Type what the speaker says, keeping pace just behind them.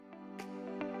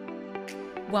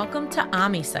Welcome to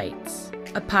AmiSites,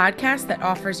 a podcast that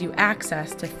offers you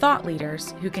access to thought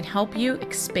leaders who can help you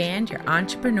expand your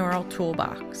entrepreneurial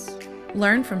toolbox.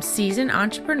 Learn from seasoned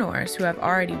entrepreneurs who have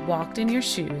already walked in your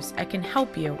shoes and can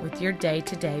help you with your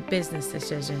day-to-day business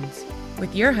decisions.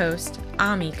 With your host,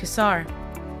 Ami Kassar.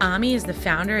 Ami is the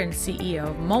founder and CEO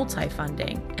of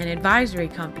Multifunding, an advisory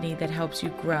company that helps you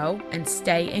grow and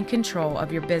stay in control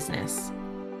of your business.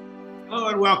 Hello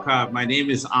and welcome. My name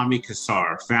is Ami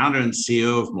Kassar, founder and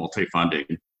CEO of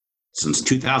Multifunding. Since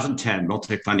 2010,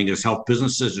 Multifunding has helped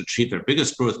businesses achieve their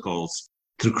biggest growth goals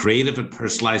through creative and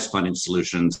personalized funding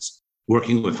solutions,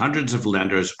 working with hundreds of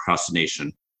lenders across the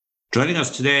nation. Joining us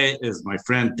today is my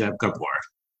friend Deb Gabor.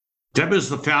 Deb is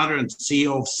the founder and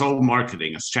CEO of Soul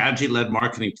Marketing, a strategy-led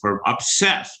marketing firm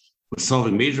obsessed with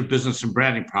solving major business and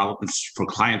branding problems for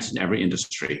clients in every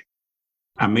industry.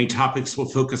 Our main topics will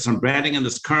focus on branding in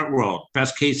this current world,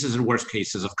 best cases and worst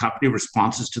cases of company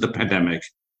responses to the pandemic,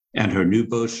 and her new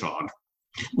beau, Sean.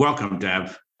 Welcome,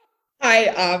 Deb. Hi,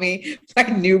 Ami. My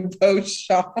new beau,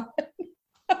 Sean.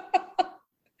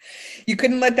 You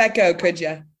couldn't let that go, could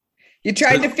you? You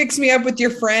tried to fix me up with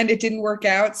your friend. It didn't work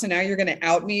out. So now you're going to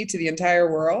out me to the entire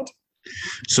world.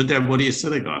 So, Deb, what are you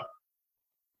sitting on?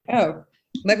 Oh,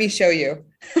 let me show you.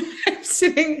 I'm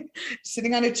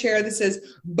sitting on a chair that says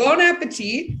Bon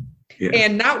Appetit,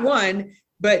 and not one,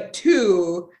 but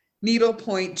two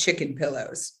needlepoint chicken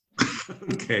pillows.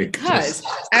 Okay. Because,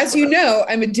 as you know,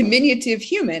 I'm a diminutive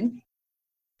human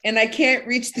and I can't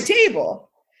reach the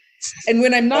table. And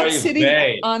when I'm not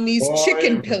sitting on these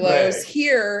chicken pillows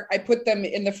here, I put them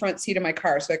in the front seat of my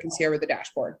car so I can see over the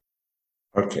dashboard.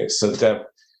 Okay, so Deb,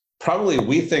 probably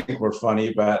we think we're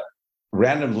funny, but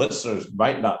random listeners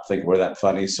might not think we're that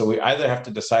funny. So we either have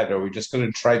to decide, are we just going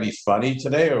to try be funny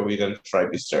today or are we going to try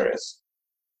be serious?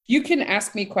 You can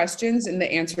ask me questions and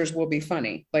the answers will be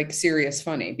funny, like serious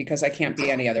funny, because I can't be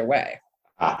any other way.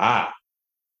 Aha.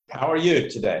 How are you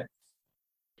today?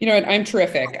 You know what? I'm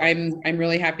terrific. I'm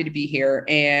really happy to be here.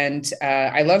 And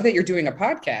I love that you're doing a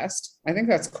podcast. I think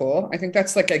that's cool. I think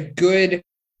that's like a good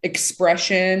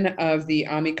expression of the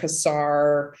Ami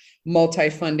Kassar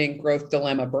Multifunding Growth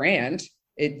Dilemma brand.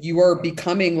 You are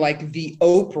becoming like the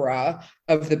Oprah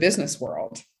of the business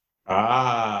world.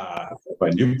 My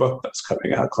new book that's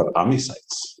coming out called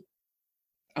AmiSites.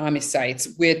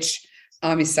 AmiSites,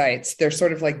 they're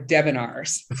sort of like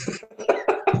Debinars.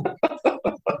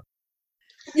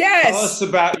 Yes. Tell us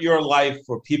about your life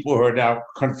for people who are now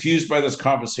confused by this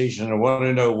conversation and want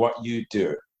to know what you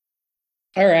do.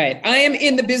 All right. I am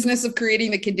in the business of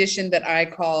creating the condition that I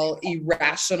call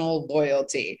irrational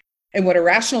loyalty. And what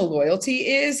irrational loyalty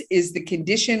is the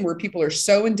condition where people are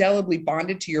so indelibly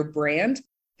bonded to your brand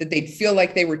that they'd feel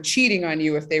like they were cheating on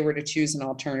you if they were to choose an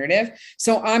alternative.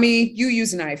 So, Ami, you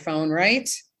use an iPhone, right?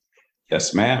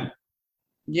 Yes, ma'am.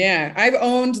 Yeah, I've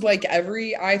owned like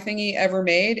every iThingy ever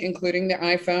made, including the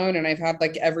iPhone, and I've had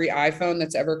like every iPhone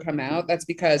that's ever come out. That's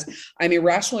because I'm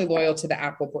irrationally loyal to the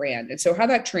Apple brand. And so how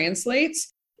that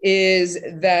translates is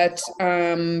that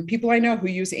people I know who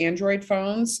use Android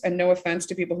phones, and no offense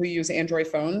to people who use Android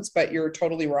phones, but you're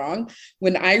totally wrong.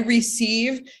 When I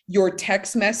receive your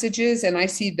text messages and I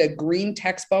see the green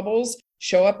text bubbles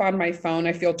show up on my phone,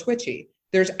 I feel twitchy.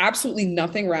 There's absolutely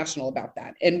nothing rational about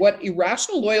that. And what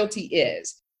irrational loyalty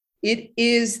is, it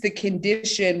is the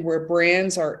condition where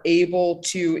brands are able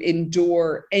to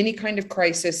endure any kind of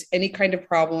crisis, any kind of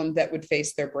problem that would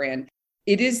face their brand.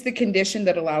 It is the condition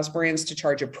that allows brands to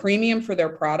charge a premium for their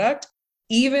product,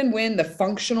 even when the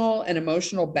functional and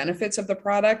emotional benefits of the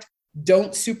product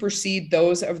don't supersede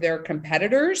those of their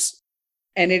competitors.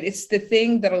 And it's the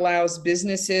thing that allows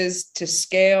businesses to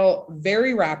scale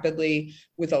very rapidly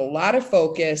with a lot of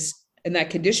focus. And that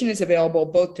condition is available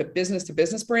both to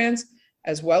business brands,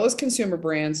 as well as consumer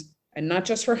brands, and not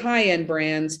just for high-end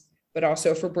brands, but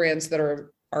also for brands that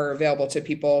are available to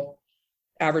people,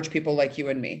 average people like you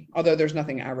and me, although there's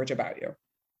nothing average about you.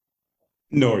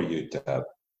 Nor you, Deb.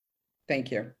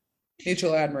 Thank you.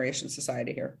 Mutual Admiration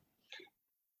Society here.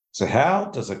 So how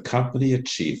does a company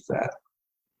achieve that?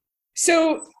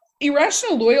 So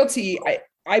irrational loyalty,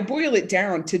 I boil it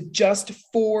down to just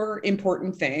four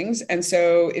important things. And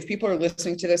so if people are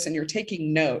listening to this and you're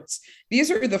taking notes, these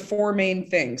are the four main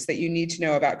things that you need to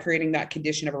know about creating that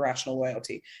condition of irrational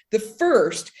loyalty. The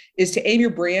first is to aim your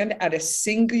brand at a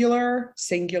singular,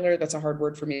 that's a hard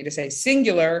word for me to say,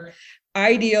 singular,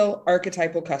 ideal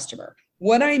archetypal customer.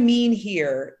 What I mean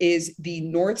here is the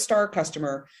North Star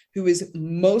customer who is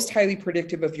most highly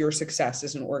predictive of your success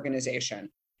as an organization.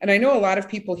 And I know a lot of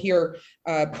people here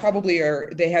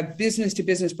they have business to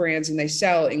business brands and they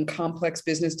sell in complex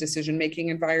business decision-making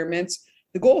environments.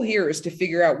 The goal here is to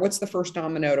figure out what's the first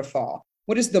domino to fall.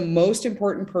 What is the most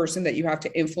important person that you have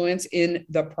to influence in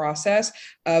the process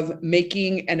of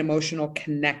making an emotional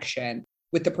connection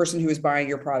with the person who is buying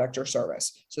your product or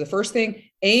service? So the first thing,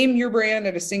 aim your brand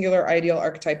at a singular, ideal,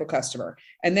 archetypal customer.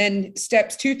 And then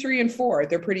steps 2, 3, and 4,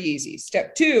 they're pretty easy.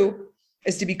 Step 2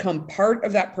 is to become part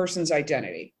of that person's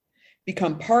identity.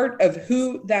 Become part of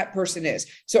who that person is.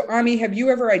 So Ami, have you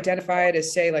ever identified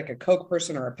as, say, like a Coke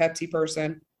person or a Pepsi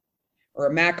person or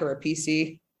a Mac or a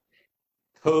PC?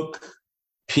 Coke,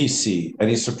 PC.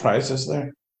 Any surprises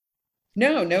there?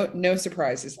 No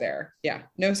surprises there. Yeah,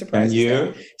 no surprises. And you?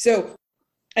 There. So,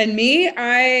 and me,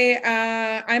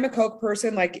 I'm a Coke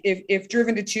person. Like if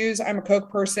driven to choose, I'm a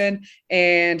Coke person,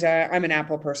 and I'm an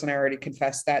Apple person. I already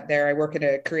confessed that there. I work in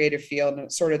a creative field, and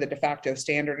it's sort of the de facto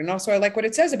standard. And also, I like what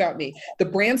it says about me. The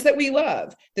brands that we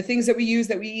love, the things that we use,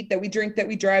 that we eat, that we drink, that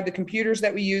we drive, the computers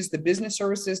that we use, the business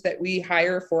services that we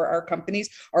hire for our companies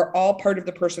are all part of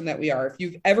the person that we are. If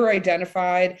you've ever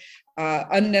identified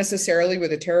unnecessarily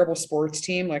with a terrible sports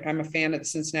team, like I'm a fan of the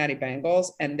Cincinnati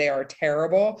Bengals, and they are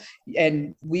terrible,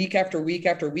 and week after week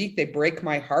after week they break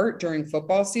my heart during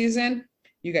football season.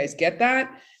 You guys get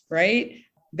that, right?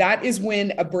 That is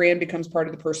when a brand becomes part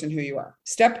of the person who you are.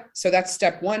 So that's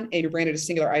step 1, aim your brand at a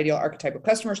singular, ideal, archetypal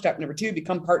customer. Step number 2,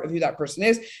 become part of who that person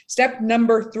is. Step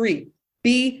number 3,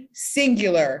 be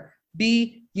singular,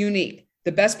 be unique.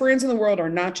 The best brands in the world are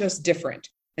not just different.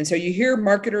 And so you hear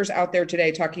marketers out there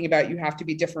today talking about you have to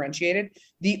be differentiated.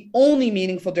 The only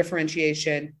meaningful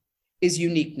differentiation is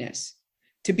uniqueness.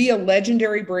 To be a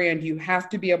legendary brand, you have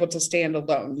to be able to stand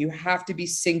alone. You have to be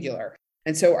singular.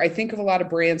 And so I think of a lot of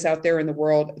brands out there in the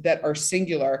world that are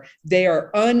singular. They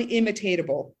are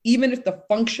unimitatable. Even if the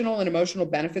functional and emotional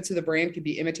benefits of the brand can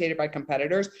be imitated by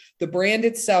competitors, the brand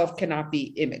itself cannot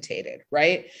be imitated,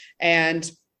 right? And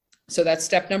so that's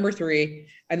step number 3.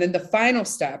 And then the final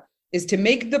step is to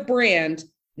make the brand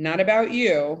not about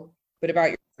you, but about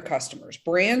your customers.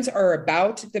 Brands are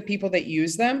about the people that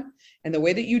use them. And the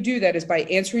way that you do that is by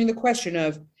answering the question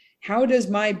of, how does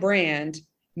my brand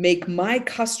make my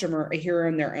customer a hero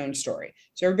in their own story?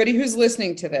 So everybody who's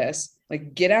listening to this,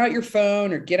 like, get out your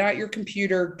phone or get out your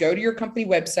computer, go to your company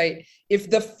website. If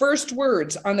the first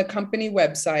words on the company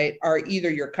website are either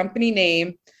your company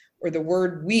name or the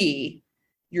word we,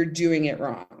 you're doing it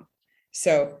wrong.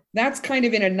 So that's kind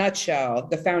of, in a nutshell,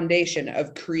 the foundation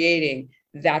of creating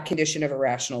that condition of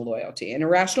irrational loyalty. And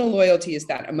irrational loyalty is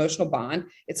that emotional bond.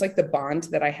 It's like the bond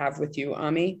that I have with you,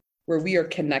 Ami, where we are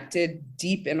connected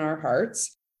deep in our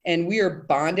hearts, and we are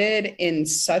bonded in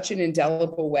such an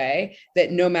indelible way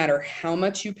that no matter how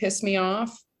much you piss me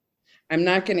off, I'm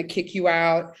not going to kick you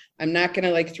out. I'm not going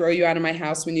to like throw you out of my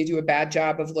house when you do a bad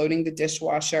job of loading the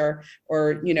dishwasher,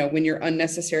 or, you know, when you're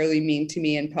unnecessarily mean to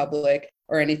me in public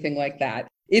or anything like that.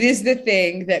 It is the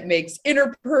thing that makes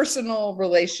interpersonal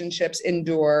relationships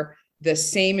endure. The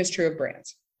same is true of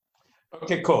brands.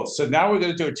 Okay, cool. So now we're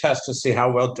going to do a test to see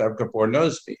how well Deb Gabor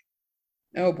knows me.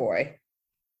 Oh boy.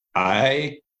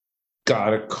 I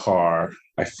got a car.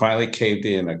 I finally caved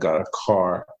in. I got a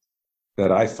car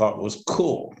that I thought was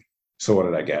cool. So what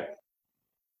did I get?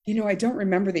 You know, I don't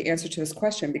remember the answer to this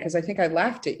question because I think I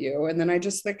laughed at you and then I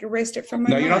just like erased it from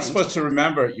my mind. No, you're not supposed to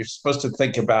remember it. You're supposed to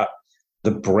think about the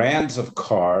brands of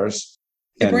cars.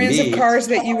 The brands of cars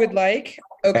that you would like.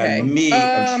 Okay. And me,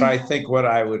 and try to think what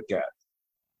I would get.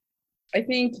 I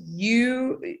think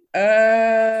you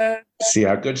see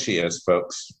how good she is,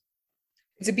 folks.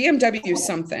 It's a BMW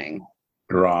something.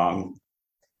 Wrong.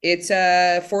 It's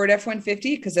a Ford F-150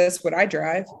 because that's what I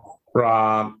drive.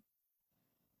 Wrong.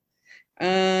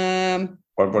 One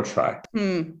more try.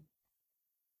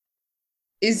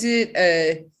 Is it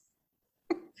a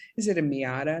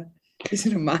Miata? Is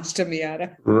it a Mazda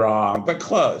Miata? Wrong, but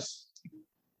close.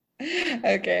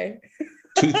 Okay.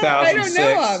 2006. I don't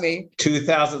know, Ami.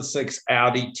 2006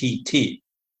 Audi TT.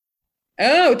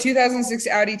 Oh, 2006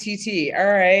 Audi TT. All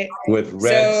right. With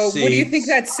red seats. What do you think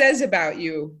that says about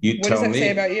you? What does that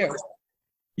say about you?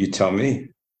 You tell me.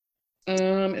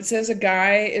 It says a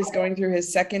guy is going through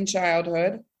his second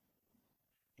childhood.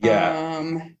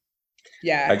 Yeah.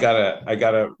 Yeah. I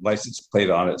got a license plate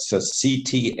on it. It says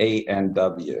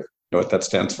CTANW. You know what that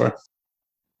stands for?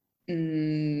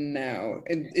 No.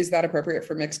 Is that appropriate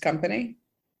for mixed company?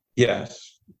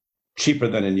 Yes. Cheaper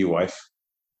than a new wife.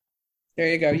 There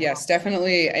you go. Yes,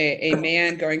 definitely a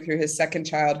man going through his second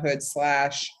childhood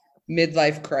 /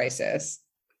 midlife crisis.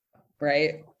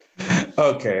 Right?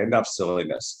 Okay, enough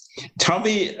silliness. Tell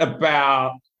me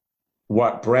about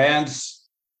what brands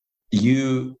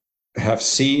you have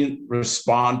seen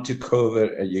respond to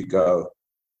COVID and you go,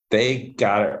 they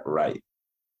got it right.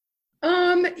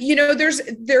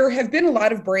 There have been a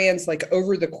lot of brands like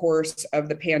over the course of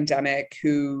the pandemic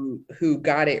who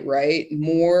got it right,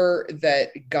 more that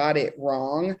got it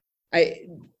wrong.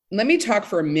 Let me talk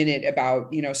for a minute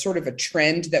about, sort of a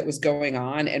trend that was going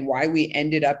on and why we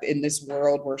ended up in this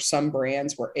world where some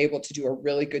brands were able to do a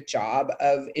really good job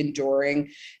of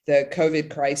enduring the COVID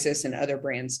crisis and other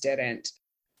brands didn't.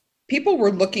 People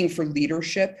were looking for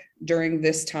leadership during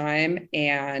this time,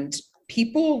 and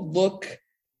people look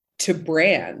to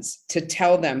brands to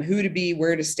tell them who to be,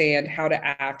 where to stand, how to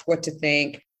act, what to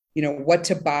think, what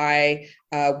to buy,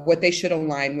 what they should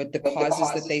align with, the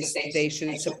causes that they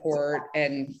should support,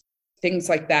 and things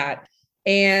like that.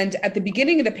 And at the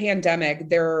beginning of the pandemic,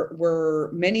 there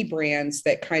were many brands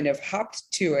that kind of hopped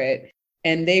to it,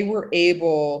 and they were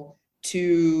able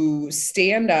to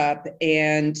stand up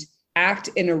and act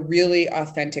in a really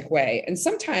authentic way. And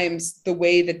sometimes the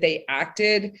way that they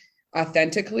acted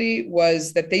authentically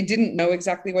was that they didn't know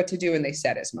exactly what to do, and they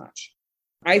said as much.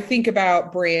 I think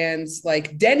about brands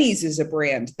like Denny's is a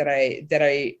brand that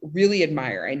I really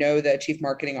admire. I know the chief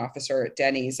marketing officer at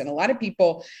Denny's, and a lot of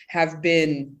people have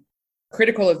been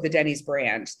critical of the Denny's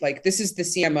brand. Like, this is the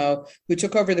CMO who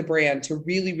took over the brand to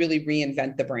really, really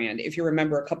reinvent the brand. If you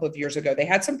remember, a couple of years ago, they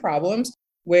had some problems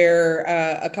where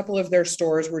a couple of their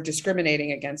stores were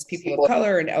discriminating against people of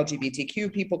color and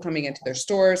LGBTQ people coming into their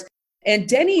stores. And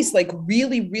Denny's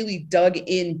really, really dug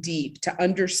in deep to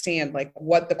understand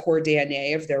what the core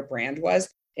DNA of their brand was.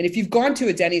 And if you've gone to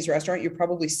a Denny's restaurant, you've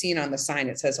probably seen on the sign,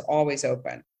 it says always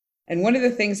open. And one of the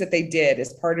things that they did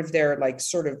as part of their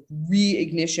sort of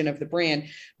reignition of the brand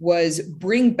was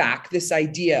bring back this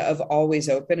idea of always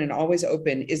open. And always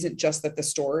open isn't just that the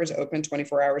store is open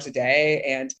 24 hours a day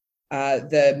and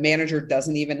the manager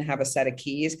doesn't even have a set of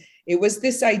keys. It was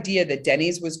this idea that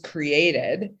Denny's was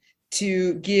created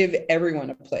to give everyone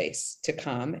a place to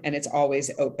come, and it's always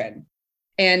open.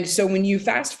 And so when you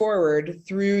fast forward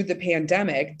through the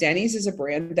pandemic, Denny's is a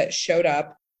brand that showed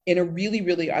up in a really,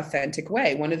 really authentic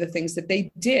way. One of the things that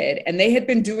they did, and they had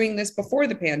been doing this before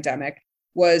the pandemic,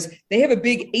 was they have a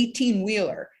big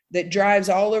 18-wheeler that drives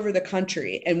all over the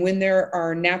country. And when there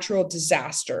are natural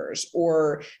disasters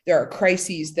or there are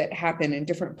crises that happen in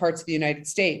different parts of the United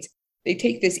States, they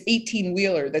take this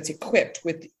 18-wheeler that's equipped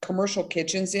with commercial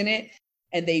kitchens in it,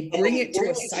 and they bring it to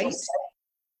a site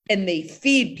and they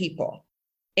feed people.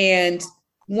 And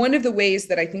one of the ways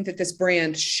that I think that this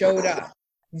brand showed up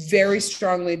very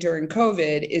strongly during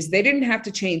COVID is they didn't have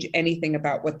to change anything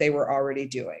about what they were already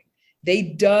doing. They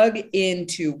dug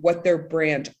into what their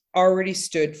brand already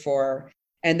stood for,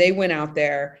 and they went out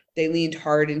there, they leaned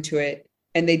hard into it,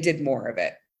 and they did more of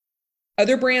it.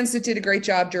 Other brands that did a great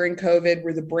job during COVID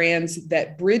were the brands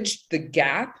that bridged the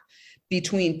gap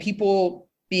between people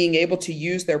being able to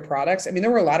use their products. I mean, there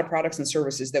were a lot of products and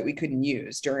services that we couldn't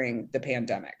use during the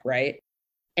pandemic, right?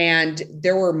 And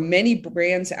there were many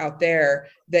brands out there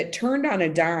that turned on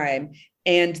a dime,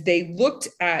 and they looked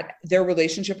at their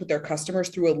relationship with their customers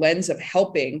through a lens of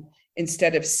helping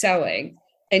instead of selling,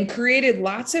 and created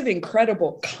lots of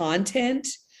incredible content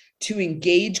to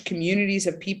engage communities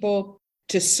of people,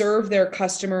 to serve their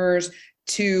customers,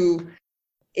 to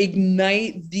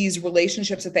ignite these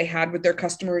relationships that they had with their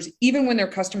customers, even when their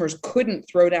customers couldn't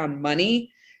throw down money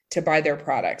to buy their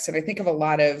products. And I think of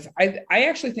I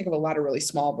actually think of a lot of really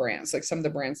small brands, like some of the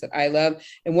brands that I love.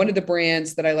 And one of the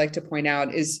brands that I like to point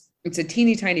out is, it's a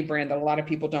teeny tiny brand that a lot of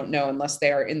people don't know unless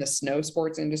they are in the snow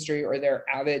sports industry or they're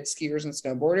avid skiers and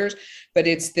snowboarders. But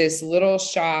it's this little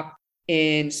shop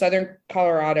in Southern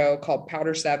Colorado called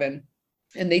Powder 7.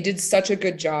 And they did such a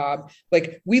good job.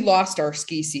 We lost our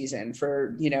ski season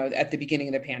for, at the beginning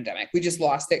of the pandemic. We just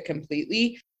lost it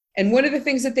completely. And one of the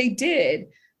things that they did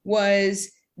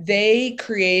was they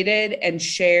created and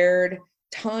shared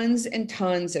tons and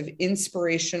tons of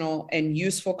inspirational and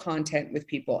useful content with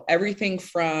people. Everything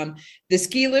from the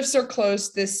ski lifts are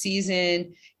closed this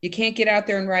season, you can't get out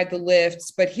there and ride the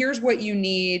lifts, but here's what you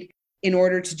need in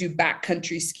order to do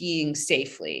backcountry skiing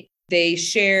safely. They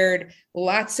shared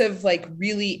lots of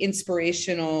really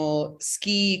inspirational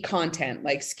ski content,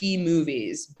 like ski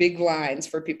movies, big lines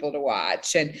for people to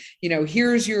watch. And,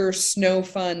 here's your snow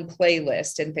fun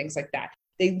playlist and things like that.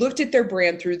 They looked at their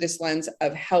brand through this lens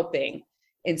of helping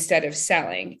instead of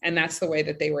selling. And that's the way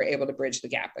that they were able to bridge the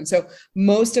gap. And so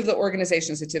most of the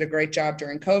organizations that did a great job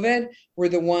during COVID were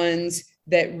the ones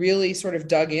that really sort of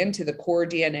dug into the core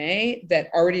DNA that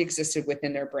already existed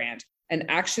within their brand. And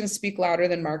actions speak louder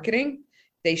than marketing.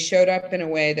 They showed up in a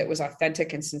way that was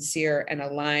authentic and sincere and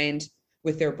aligned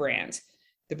with their brand.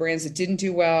 The brands that didn't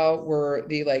do well were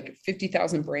the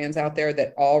 50,000 brands out there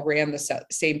that all ran the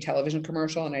same television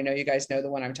commercial. And I know you guys know the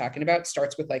one I'm talking about. It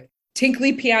starts with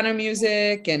tinkly piano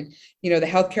music and, the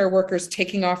healthcare workers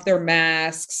taking off their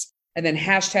masks, and then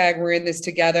hashtag we're in this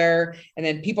together. And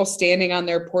then people standing on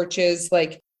their porches,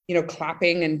 like,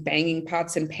 clapping and banging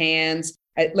pots and pans.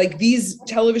 Like these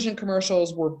television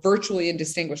commercials were virtually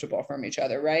indistinguishable from each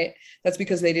other, right? That's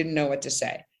because they didn't know what to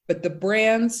say. But the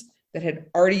brands that had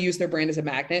already used their brand as a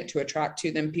magnet to attract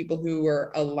to them people who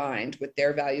were aligned with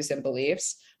their values and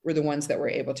beliefs were the ones that were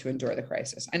able to endure the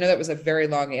crisis. I know that was a very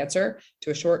long answer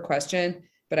to a short question,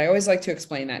 but I always like to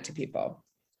explain that to people.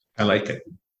 I like it.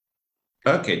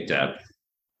 Okay, Deb,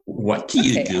 what do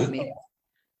you do? Ami.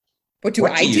 What do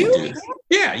I do?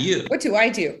 Yeah, you. What do I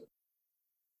do?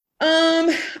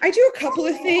 I do a couple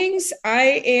of things.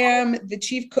 I am the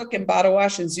chief cook and bottle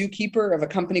wash and zookeeper of a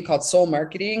company called Soul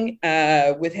Marketing,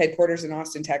 with headquarters in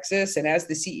Austin, Texas. And as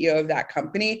the CEO of that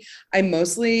company, I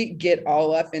mostly get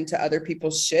all up into other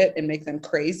people's shit and make them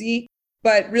crazy.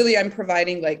 But really, I'm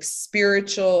providing like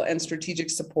spiritual and strategic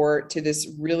support to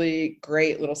this really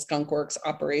great little skunkworks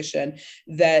operation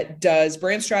that does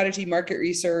brand strategy, market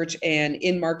research, and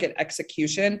in-market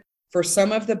execution for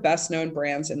some of the best known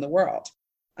brands in the world.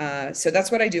 So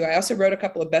that's what I do. I also wrote a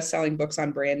couple of best-selling books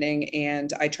on branding,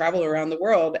 and I travel around the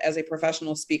world as a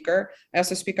professional speaker. I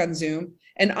also speak on Zoom.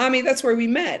 And Ami, that's where we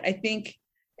met. I think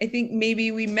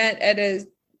maybe we met at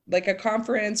a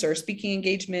conference or a speaking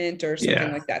engagement or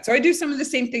something like that. So I do some of the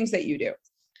same things that you do.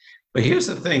 But here's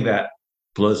the thing that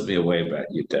blows me away about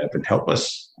you, Deb, and help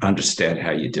us understand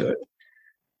how you do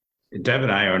it. Deb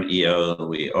and I are an EO, and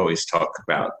we always talk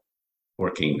about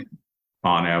working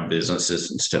on our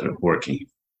businesses instead of working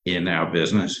in our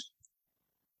business.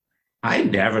 I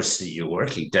never see you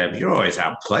working, Deb. You're always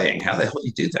out playing. How the hell do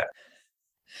you do that?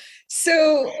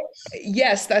 So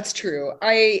yes, that's true.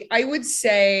 I would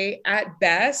say at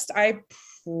best, I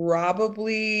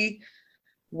probably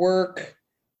work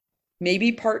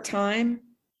maybe part-time,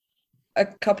 a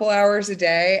couple hours a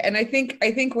day. And I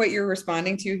think what you're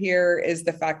responding to here is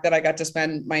the fact that I got to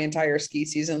spend my entire ski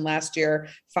season last year,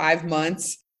 5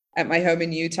 months at my home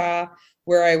in Utah,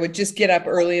 where I would just get up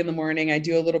early in the morning. I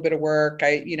do a little bit of work.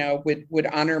 I, would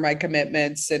honor my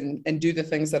commitments and do the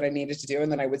things that I needed to do.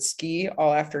 And then I would ski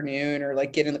all afternoon, or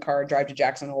like get in the car and drive to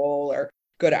Jackson Hole or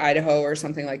go to Idaho or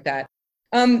something like that.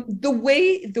 The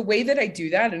way that I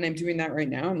do that, and I'm doing that right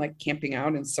now, I'm like camping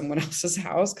out in someone else's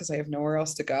house because I have nowhere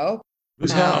else to go.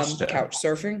 Whose house? Couch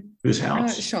surfing. Whose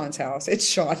house? Sean's house. It's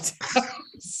Sean's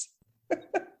house.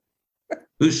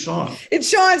 Who's Sean? It's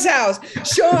Sean's house.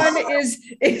 Sean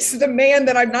is the man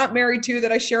that I'm not married to,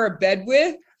 that I share a bed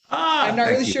with. I'm not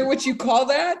really sure what you call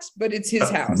that, but it's his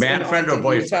house. Man friend or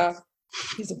boyfriend?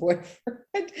 He's a boyfriend,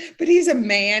 but he's a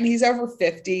man. He's over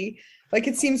 50. Like,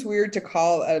 it seems weird to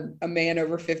call a man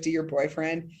over 50 your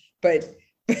boyfriend, but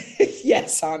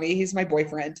yes, Ami, he's my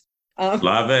boyfriend.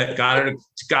 Love it. Got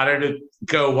her to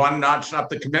go one notch up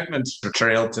the commitments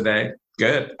trail today.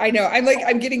 Good. I know.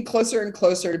 I'm getting closer and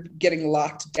closer to getting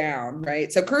locked down,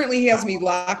 right? So currently he has me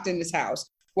locked in his house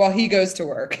while he goes to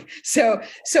work. So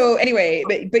anyway,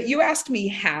 but you asked me,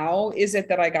 how is it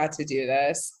that I got to do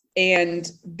this? And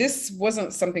this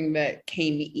wasn't something that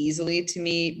came easily to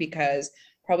me, because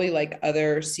probably like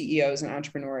other CEOs and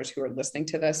entrepreneurs who are listening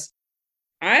to this,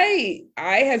 I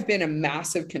have been a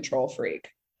massive control freak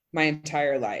my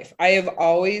entire life. I have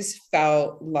always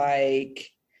felt like,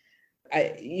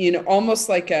 almost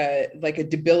like a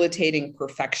debilitating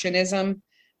perfectionism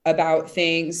about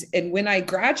things. And when I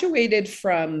graduated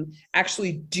from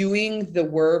actually doing the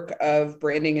work of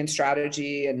branding and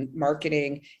strategy and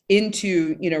marketing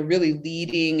into, really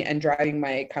leading and driving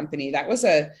my company, that was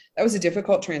a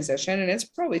difficult transition. And it's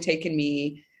probably taken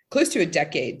me close to a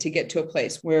decade to get to a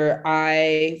place where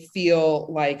I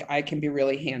feel like I can be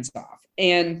really hands off.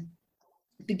 And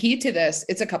the key to this,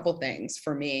 it's a couple things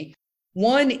for me.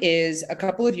 One is, a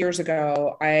couple of years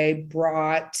ago, I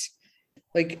brought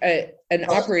like an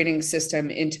operating system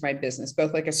into my business,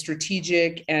 both like a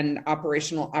strategic and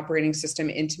operational operating system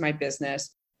into my business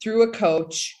through a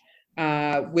coach,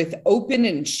 with open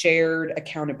and shared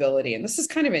accountability. And this is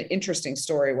kind of an interesting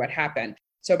story, what happened.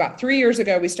 So about 3 years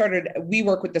ago, we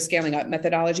work with the scaling up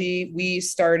methodology. We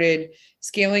started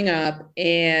scaling up,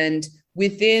 and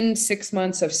within 6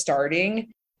 months of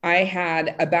starting, I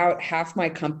had about half my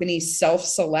company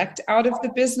self-select out of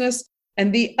the business,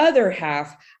 and the other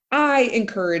half I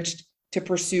encouraged to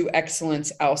pursue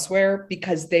excellence elsewhere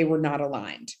because they were not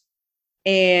aligned.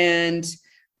 And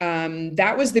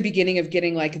that was the beginning of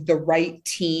getting like the right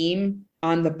team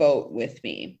on the boat with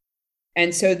me.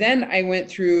 And so then I went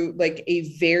through like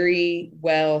a very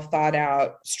well thought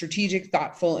out, strategic,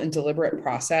 thoughtful, and deliberate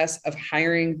process of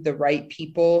hiring the right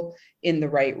people in the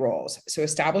right roles. So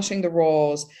establishing the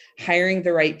roles, hiring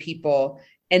the right people,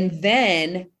 and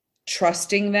then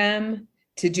trusting them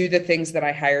to do the things that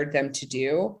I hired them to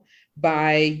do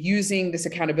by using this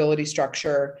accountability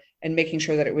structure and making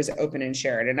sure that it was open and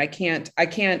shared. And I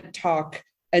can't talk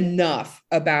enough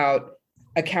about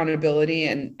accountability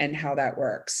and how that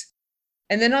works.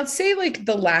 And then I'll say like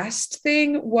the last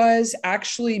thing was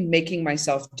actually making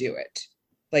myself do it,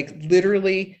 like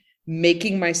literally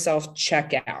making myself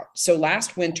check out. So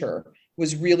last winter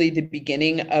was really the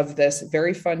beginning of this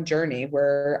very fun journey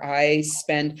where I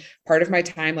spend part of my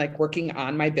time like working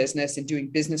on my business and doing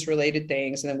business related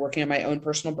things, and then working on my own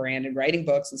personal brand and writing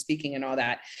books and speaking and all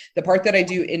that. The part that I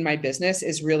do in my business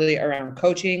is really around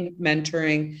coaching,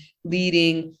 mentoring,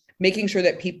 leading, making sure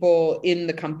that people in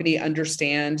the company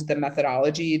understand the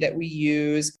methodology that we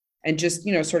use, and just,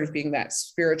 sort of being that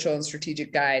spiritual and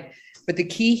strategic guide. But the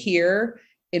key here,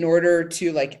 in order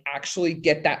to like actually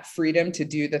get that freedom to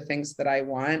do the things that I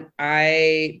want,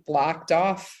 I blocked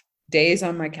off days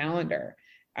on my calendar.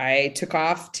 I took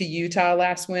off to Utah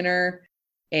last winter,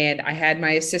 and I had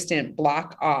my assistant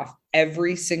block off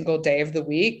every single day of the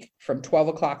week from 12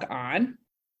 o'clock on.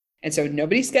 And so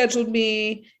nobody scheduled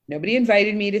me, nobody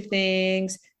invited me to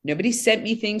things, nobody sent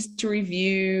me things to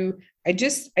review. I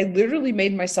literally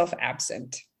made myself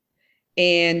absent.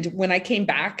 And when I came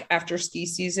back after ski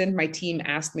season, my team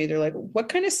asked me, they're like, what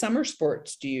kind of summer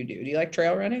sports do you do? Do you like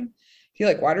trail running? Do you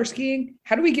like water skiing?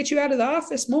 How do we get you out of the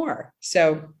office more?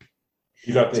 So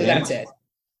that's it.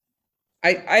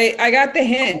 I got the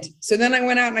hint. So then I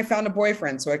went out and I found a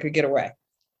boyfriend so I could get away.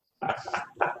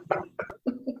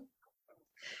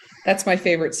 That's my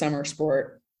favorite summer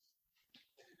sport.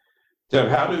 Deb,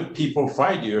 how do people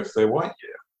find you if they want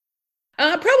you?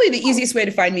 Probably the easiest way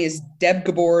to find me is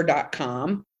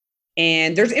debgabor.com.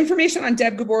 And there's information on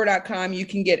debgabor.com. You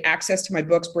can get access to my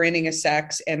books, Branding as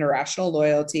Sex and Irrational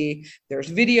Loyalty.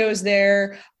 There's videos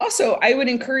there. Also, I would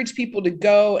encourage people to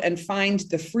go and find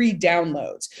the free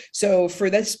downloads. So for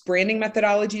this branding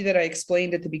methodology that I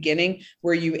explained at the beginning,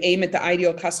 where you aim at the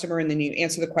ideal customer and then you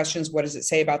answer the questions, what does it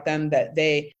say about them that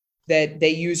they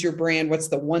use your brand? What's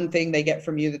the one thing they get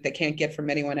from you that they can't get from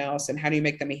anyone else? And how do you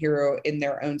make them a hero in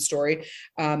their own story?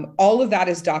 All of that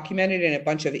is documented in a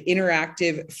bunch of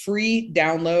interactive free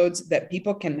downloads that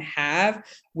people can have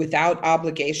without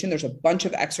obligation. There's a bunch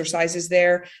of exercises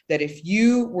there that if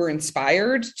you were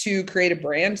inspired to create a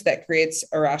brand that creates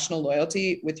irrational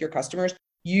loyalty with your customers,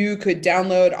 you could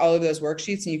download all of those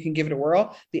worksheets and you can give it a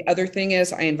whirl. The other thing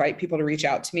is I invite people to reach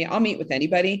out to me. I'll meet with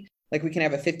anybody. Like we can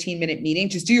have a 15-minute meeting.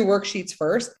 Just do your worksheets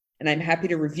first, and I'm happy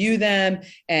to review them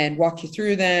and walk you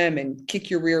through them and kick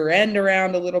your rear end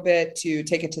around a little bit to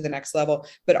take it to the next level.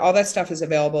 But all that stuff is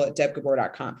available at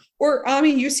debgabor.com. Or Ami,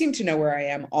 you seem to know where I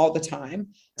am all the time,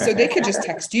 so they could just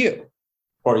text you.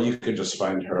 Or you could just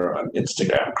find her on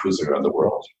Instagram, cruising around the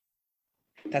world.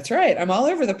 That's right. I'm all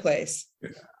over the place. Yeah.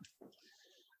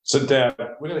 So Deb,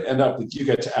 we're going to end up with you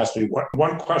get to ask me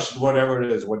one question, whatever it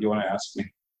is. What do you want to ask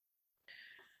me?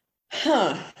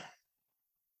 I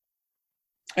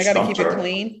got to keep it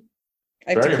clean.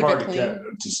 Very hard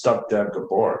to stump Deb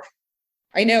Gabor.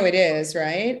 I know it is,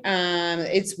 right?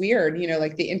 It's weird,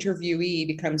 like the interviewee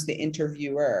becomes the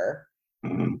interviewer.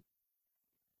 Mm-hmm.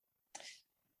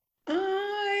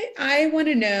 I want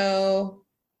to know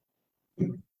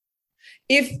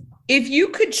if you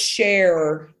could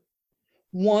share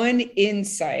one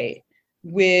insight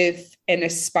with an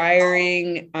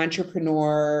aspiring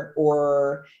entrepreneur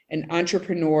or an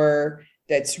entrepreneur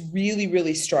that's really,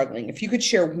 really struggling, if you could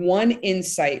share one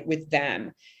insight with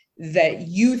them that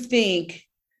you think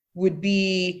would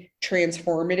be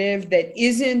transformative, that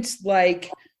isn't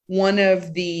like one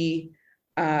of the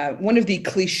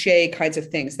cliche kinds of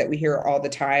things that we hear all the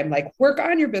time, like work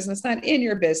on your business, not in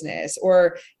your business,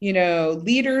 or,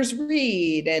 leaders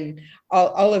read and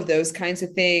all of those kinds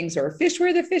of things, or fish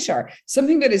where the fish are,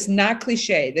 something that is not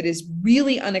cliche, that is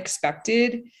really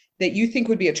unexpected, that you think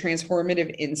would be a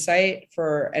transformative insight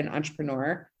for an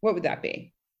entrepreneur, what would that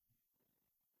be?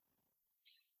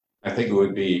 I think it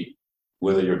would be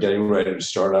whether you're getting ready to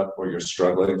start up or you're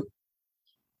struggling.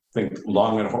 Think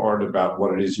long and hard about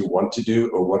what it is you want to do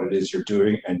or what it is you're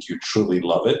doing, and you truly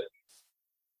love it.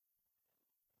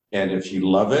 And if you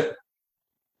love it,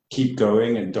 keep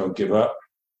going and don't give up.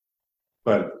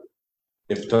 But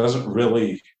if it doesn't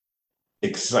really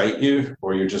excite you,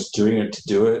 or you're just doing it to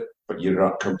do it, but you're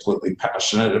not completely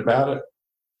passionate about it,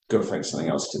 go find something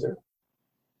else to do.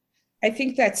 I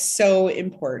think that's so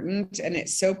important and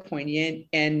it's so poignant.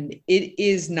 And it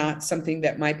is not something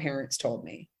that my parents told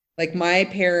me. Like my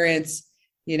parents,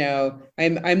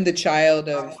 I'm the child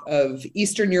of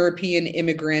Eastern European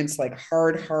immigrants, like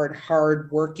hard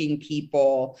working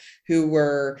people who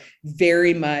were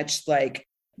very much like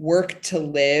work to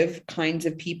live kinds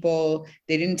of people.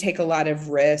 They didn't take a lot of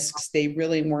risks. They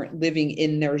really weren't living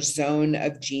in their zone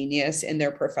of genius in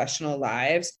their professional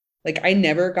lives. Like I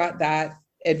never got that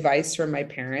advice from my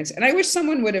parents. And I wish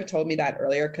someone would have told me that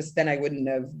earlier, because then I wouldn't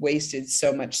have wasted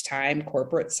so much time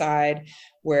corporate side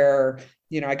where,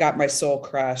 I got my soul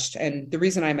crushed. And the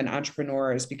reason I'm an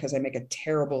entrepreneur is because I make a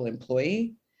terrible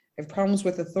employee. I have problems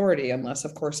with authority, unless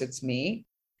of course it's me.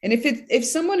 And if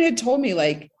someone had told me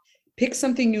like, pick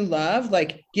something you love,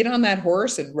 like get on that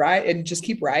horse and ride and just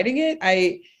keep riding it,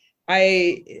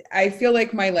 I feel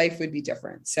like my life would be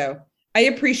different. So I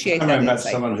appreciate that. I met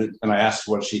someone who, and I asked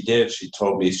what she did. She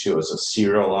told me she was a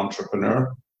serial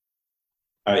entrepreneur.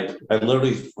 I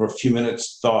literally for a few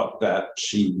minutes thought that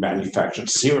she manufactured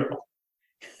cereal.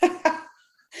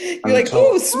 You're like,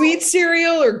 oh, sweet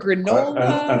cereal or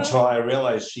granola. Until I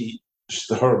realized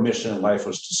her mission in life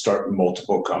was to start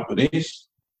multiple companies.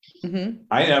 Mm-hmm.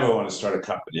 I never want to start a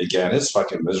company again. It's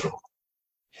fucking miserable.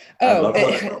 Oh,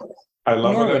 I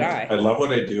love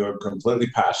what I do. I'm completely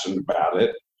passionate about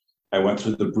it. I went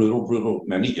through the brutal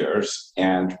many years,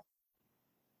 and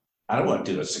I don't want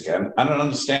to do this again. I don't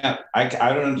understand. I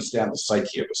don't understand the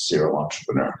psyche of a serial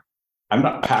entrepreneur. I'm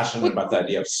not passionate about the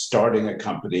idea of starting a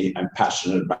company. I'm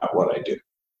passionate about what I do.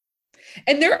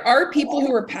 And there are people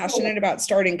who are passionate about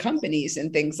starting companies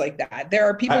and things like that. There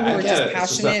are people who are just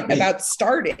passionate about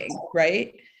starting,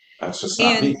 right? That's just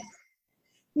not me.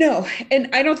 No, and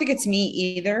I don't think it's me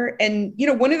either. And,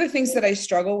 one of the things that I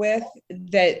struggle with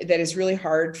that is really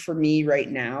hard for me right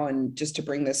now, and just to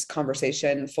bring this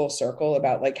conversation full circle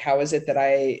about like, how is it that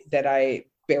I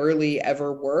barely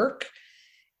ever work?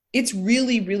 It's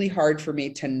really, really hard for me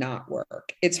to not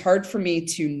work. It's hard for me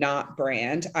to not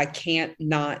brand. I can't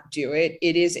not do it.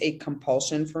 It is a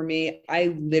compulsion for me.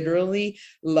 I literally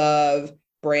love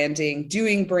branding,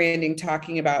 doing branding,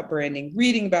 talking about branding,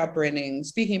 reading about branding,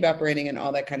 speaking about branding, and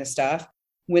all that kind of stuff.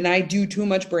 When I do too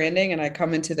much branding and I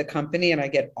come into the company and I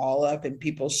get all up in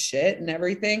people's shit and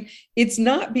everything, it's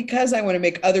not because I want to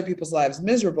make other people's lives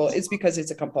miserable. It's because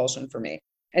it's a compulsion for me.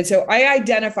 And so I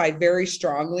identify very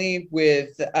strongly with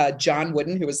John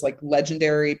Wooden, who was like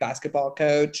legendary basketball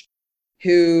coach,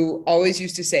 who always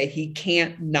used to say he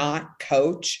can't not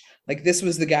coach. Like this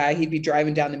was the guy, he'd be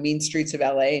driving down the mean streets of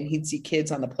LA and he'd see kids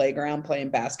on the playground playing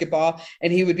basketball.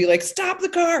 And he would be like, stop the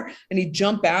car. And he'd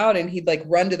jump out and he'd like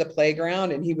run to the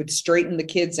playground and he would straighten the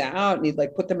kids out and he'd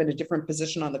like put them in a different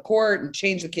position on the court and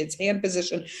change the kid's hand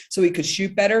position so he could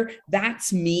shoot better.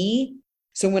 That's me.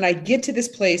 So when I get to this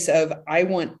place of, I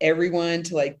want everyone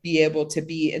to like be able to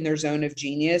be in their zone of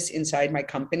genius inside my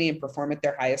company and perform at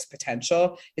their highest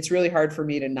potential, it's really hard for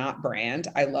me to not brand.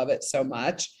 I love it so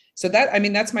much. So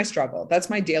that's my struggle. That's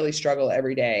my daily struggle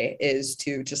every day, is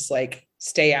to just like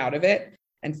stay out of it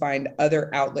and find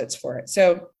other outlets for it.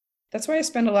 So that's why I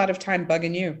spend a lot of time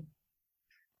bugging you.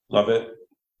 Love it.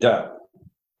 Yeah.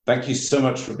 Thank you so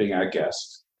much for being our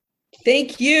guest.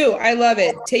 Thank you. I love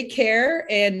it. Take care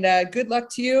and good luck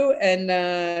to you. And,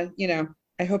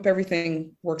 I hope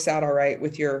everything works out all right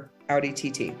with your Audi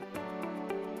TT.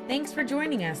 Thanks for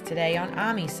joining us today on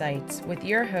Ami Sites with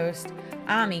your host,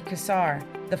 Ami Kassar,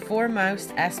 the foremost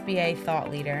SBA thought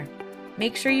leader.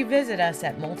 Make sure you visit us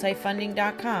at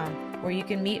multifunding.com, where you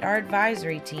can meet our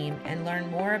advisory team and learn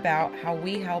more about how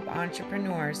we help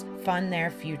entrepreneurs fund their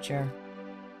future.